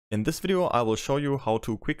In this video, I will show you how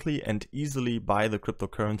to quickly and easily buy the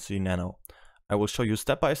cryptocurrency NANO. I will show you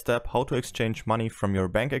step by step how to exchange money from your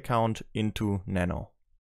bank account into NANO.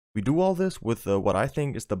 We do all this with what I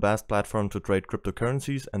think is the best platform to trade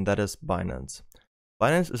cryptocurrencies, and that is Binance.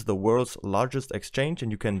 Binance is the world's largest exchange,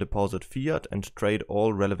 and you can deposit fiat and trade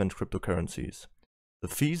all relevant cryptocurrencies. The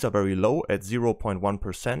fees are very low at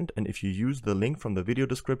 0.1%, and if you use the link from the video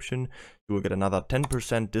description, you will get another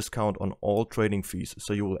 10% discount on all trading fees,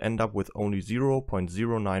 so you will end up with only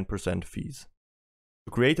 0.09% fees.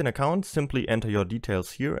 To create an account, simply enter your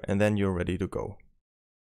details here and then you're ready to go.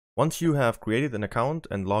 Once you have created an account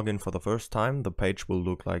and log in for the first time, the page will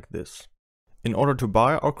look like this. In order to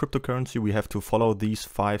buy our cryptocurrency, we have to follow these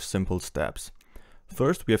 5 simple steps.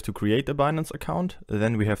 First, we have to create a Binance account,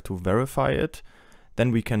 then we have to verify it.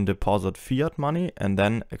 Then we can deposit fiat money and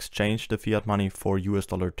then exchange the fiat money for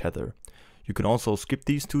USD Tether. You can also skip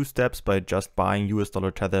these 2 steps by just buying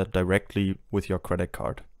USD Tether directly with your credit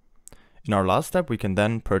card. In our last step, we can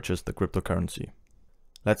then purchase the cryptocurrency.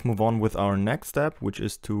 Let's move on with our next step, which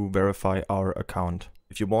is to verify our account.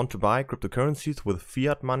 If you want to buy cryptocurrencies with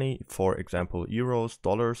fiat money, for example euros,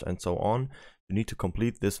 dollars and so on, you need to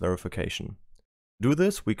complete this verification. To do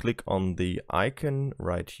this, we click on the icon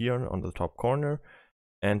right here on the top corner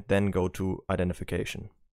and then go to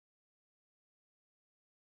identification.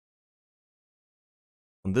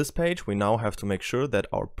 On this page, we now have to make sure that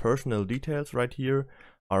our personal details right here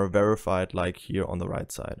are verified like here on the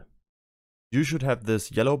right side. You should have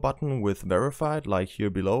this yellow button with verified like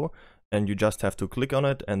here below, and you just have to click on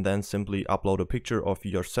it and then simply upload a picture of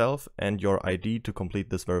yourself and your ID to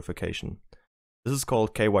complete this verification. This is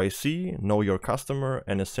called KYC, Know Your Customer,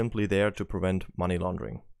 and is simply there to prevent money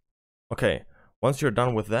laundering. Okay. Once you're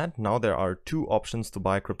done with that, now there are 2 options to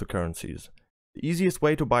buy cryptocurrencies. The easiest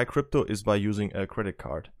way to buy crypto is by using a credit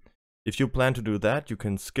card. If you plan to do that, you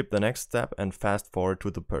can skip the next step and fast forward to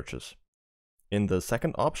the purchase. In the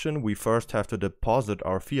second option, we first have to deposit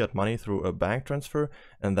our fiat money through a bank transfer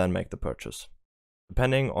and then make the purchase.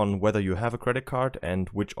 Depending on whether you have a credit card and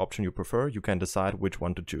which option you prefer, you can decide which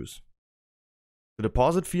one to choose. To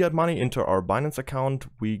deposit fiat money into our Binance account,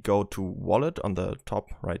 we go to Wallet on the top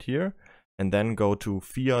right here, and then go to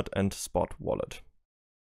Fiat and Spot Wallet.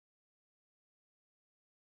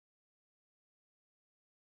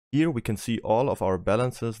 Here we can see all of our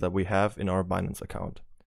balances that we have in our Binance account.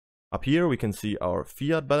 Up here we can see our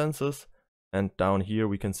fiat balances, and down here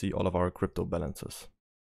we can see all of our crypto balances.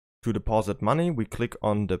 To deposit money, we click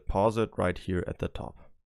on Deposit right here at the top.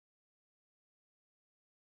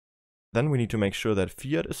 Then we need to make sure that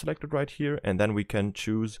fiat is selected right here, and then we can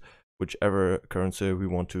choose whichever currency we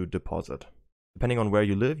want to deposit. Depending on where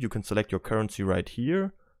you live, you can select your currency right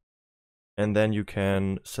here, and then you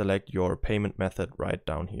can select your payment method right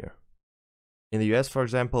down here. In the US, for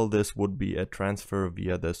example, this would be a transfer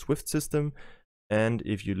via the SWIFT system, and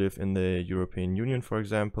if you live in the European Union, for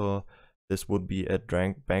example, this would be a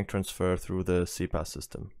bank transfer through the SEPA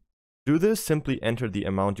system. To do this, simply enter the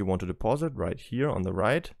amount you want to deposit right here on the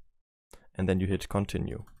right, and then you hit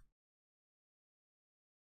continue.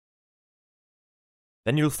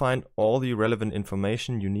 Then you'll find all the relevant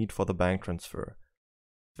information you need for the bank transfer.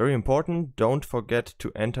 Very important, don't forget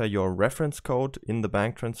to enter your reference code in the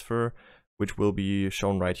bank transfer, which will be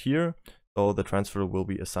shown right here, so the transfer will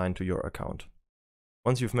be assigned to your account.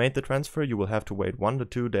 Once you've made the transfer, you will have to wait 1 to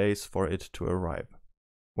 2 days for it to arrive.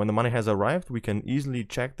 When the money has arrived, we can easily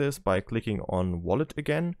check this by clicking on Wallet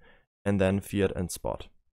again, and then Fiat and Spot.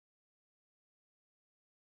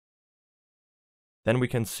 Then we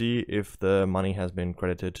can see if the money has been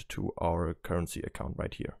credited to our currency account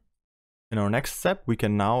right here. In our next step, we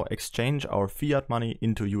can now exchange our fiat money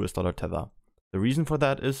into USD Tether. The reason for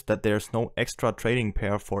that is that there's no extra trading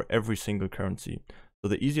pair for every single currency. So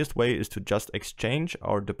the easiest way is to just exchange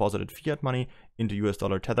our deposited fiat money into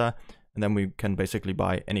USD Tether, and then we can basically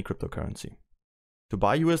buy any cryptocurrency. To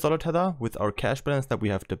buy USD Tether with our cash balance that we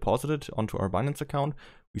have deposited onto our Binance account,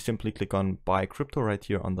 we simply click on Buy Crypto right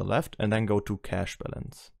here on the left and then go to Cash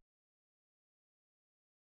Balance.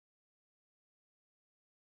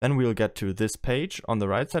 Then we'll get to this page. On the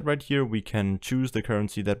right side right here, we can choose the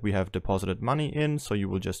currency that we have deposited money in. So you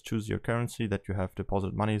will just choose your currency that you have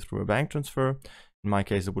deposited money through a bank transfer. In my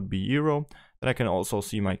case, it would be euro. Then I can also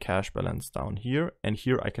see my cash balance down here, and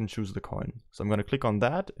here I can choose the coin. So I'm going to click on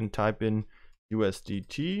that and type in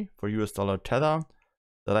USDT for USD Tether,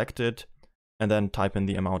 select it, and then type in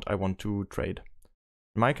the amount I want to trade.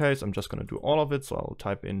 In my case, I'm just going to do all of it, so I'll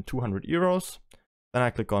type in 200 euros. Then I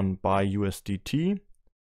click on Buy USDT.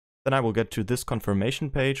 Then I will get to this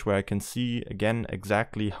confirmation page where I can see again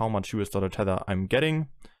exactly how much USD Tether I'm getting.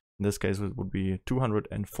 In this case, it would be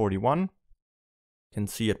 241. You can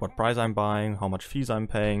see at what price I'm buying, how much fees I'm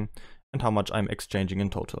paying, and how much I'm exchanging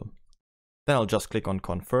in total. Then I'll just click on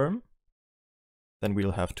confirm. Then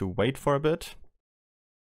we'll have to wait for a bit.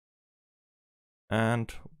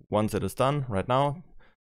 And once it is done right now,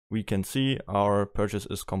 we can see our purchase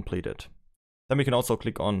is completed. Then we can also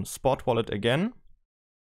click on spot wallet again.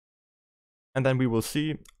 And then we will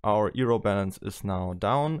see our euro balance is now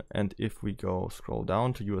down. And if we scroll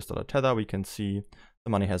down to US dollar Tether, we can see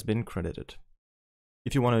the money has been credited.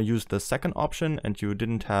 If you want to use the second option and you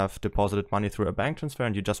didn't have deposited money through a bank transfer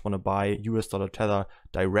and you just want to buy US dollar Tether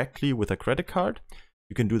directly with a credit card,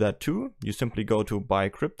 you can do that too. You simply go to buy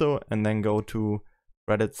crypto and then go to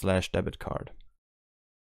credit/debit card.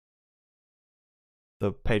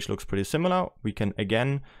 The page looks pretty similar. We can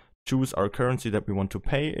again choose our currency that we want to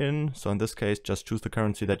pay in. So in this case, just choose the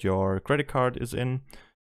currency that your credit card is in.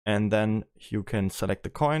 And then you can select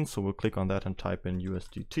the coin. So we'll click on that and type in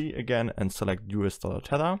USDT again and select US dollar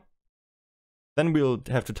Tether. Then we'll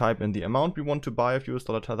have to type in the amount we want to buy of US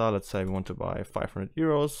dollar Tether. Let's say we want to buy 500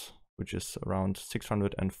 euros, which is around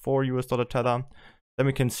 604 US dollar Tether. Then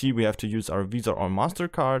we can see we have to use our Visa or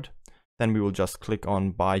MasterCard. Then we will just click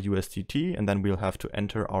on buy USDT and then we'll have to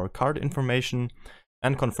enter our card information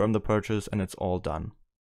and confirm the purchase, and it's all done.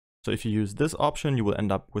 So if you use this option, you will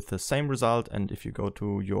end up with the same result. And if you go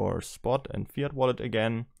to your spot and fiat wallet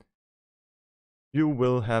again, you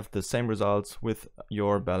will have the same results with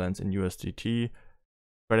your balance in USDT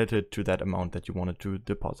credited to that amount that you wanted to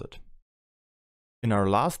deposit. In our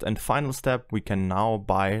last and final step, we can now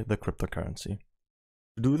buy the cryptocurrency.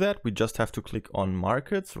 To do that, we just have to click on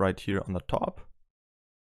markets right here on the top.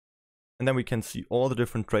 And then we can see all the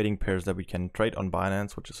different trading pairs that we can trade on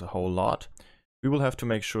Binance, which is a whole lot. We will have to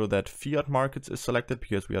make sure that fiat markets is selected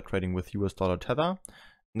because we are trading with US dollar Tether.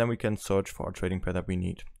 And then we can search for our trading pair that we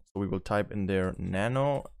need. So we will type in there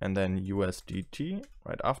NANO and then USDT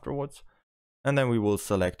right afterwards. And then we will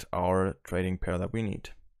select our trading pair that we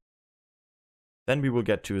need. Then we will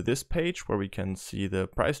get to this page where we can see the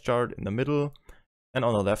price chart in the middle. And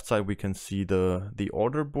on the left side, we can see the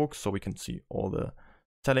order book. So we can see all the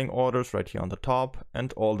selling orders right here on the top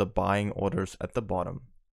and all the buying orders at the bottom.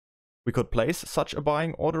 We could place such a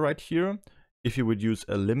buying order right here if you would use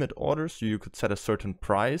a limit order. So you could set a certain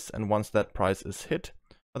price, and once that price is hit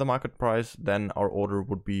by the market price, then our order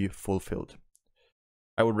would be fulfilled.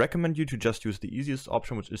 I would recommend you to just use the easiest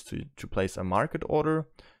option, which is to place a market order.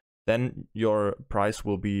 Then your price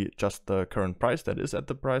will be just the current price that is at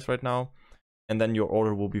the price right now. And then your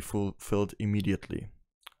order will be fulfilled immediately.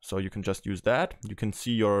 So you can just use that. You can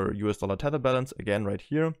see your US dollar Tether balance again right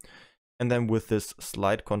here. And then with this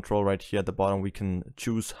slide control right here at the bottom, we can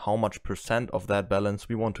choose how much % of that balance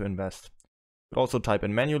we want to invest. You could also type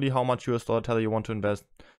in manually how much US dollar Tether you want to invest.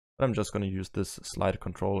 But I'm just going to use this slide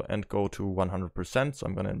control and go to 100%. So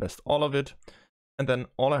I'm going to invest all of it. And then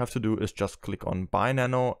all I have to do is just click on buy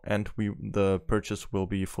NANO and the purchase will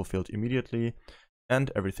be fulfilled immediately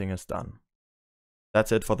and everything is done.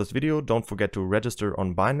 That's it for this video. Don't forget to register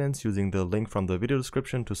on Binance using the link from the video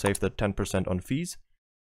description to save the 10% on fees.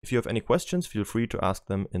 If you have any questions, feel free to ask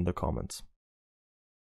them in the comments.